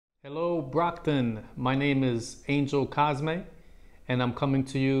Hello, Brockton. My name is Angel Cosme, and I'm coming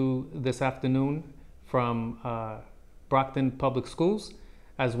to you this afternoon from Brockton Public Schools,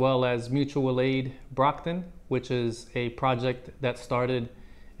 as well as Mutual Aid Brockton, which is a project that started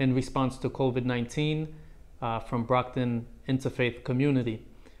in response to COVID-19 from Brockton Interfaith Community.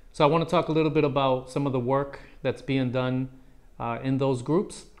 So I want to talk a little bit about some of the work that's being done in those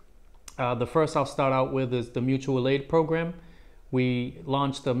groups. The first I'll start out with is the Mutual Aid Program. We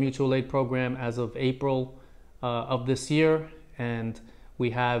launched the mutual aid program as of April of this year, and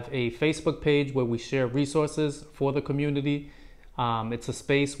we have a Facebook page where we share resources for the community. It's a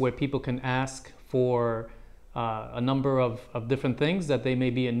space where people can ask for a number of different things that they may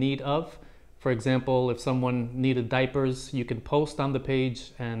be in need of. For example, if someone needed diapers, you can post on the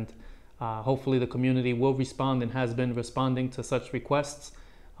page, and hopefully the community will respond and has been responding to such requests.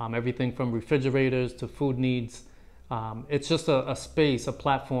 Everything from refrigerators to food needs. It's just a space, a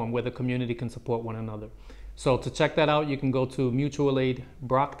platform where the community can support one another. So to check that out, you can go to Mutual Aid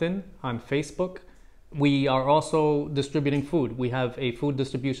Brockton on Facebook. We are also distributing food. We have a food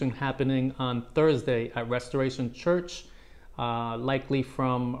distribution happening on Thursday at Restoration Church, likely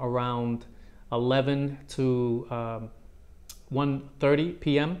from around 11 to 1:30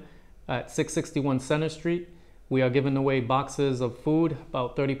 p.m. at 661 Center Street. We are giving away boxes of food,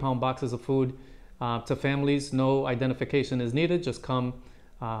 about 30-pound boxes of food, to families. No identification is needed. Just come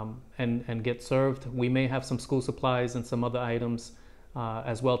and get served. We may have some school supplies and some other items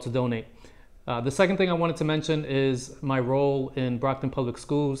as well to donate. The second thing I wanted to mention is my role in Brockton Public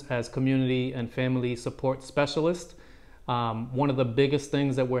Schools as community and family support specialist. One of the biggest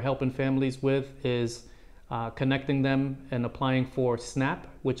things that we're helping families with is connecting them and applying for SNAP,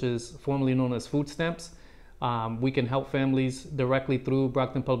 which is formerly known as food stamps. We can help families directly through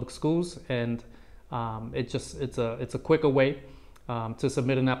Brockton Public Schools, and it's a quicker way to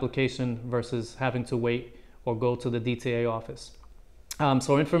submit an application versus having to wait or go to the DTA office.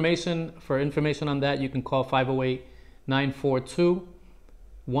 So information on that, you can call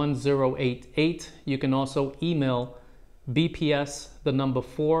 508-942-1088. You can also email BPS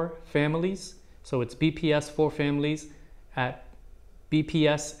 4 families. So it's BPS4families at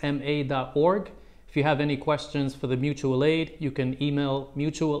bpsma.org. If you have any questions for the mutual aid, you can email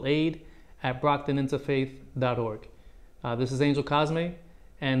mutualaid@brocktoninterfaith.org. This is Angel Cosme,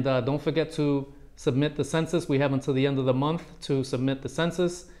 and don't forget to submit the census. We have until the end of the month to submit the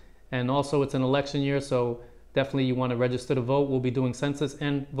census, and also it's an election year, so definitely you want to register to vote. We'll be doing census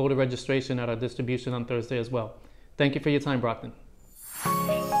and voter registration at our distribution on Thursday as well. Thank you for your time, Brockton.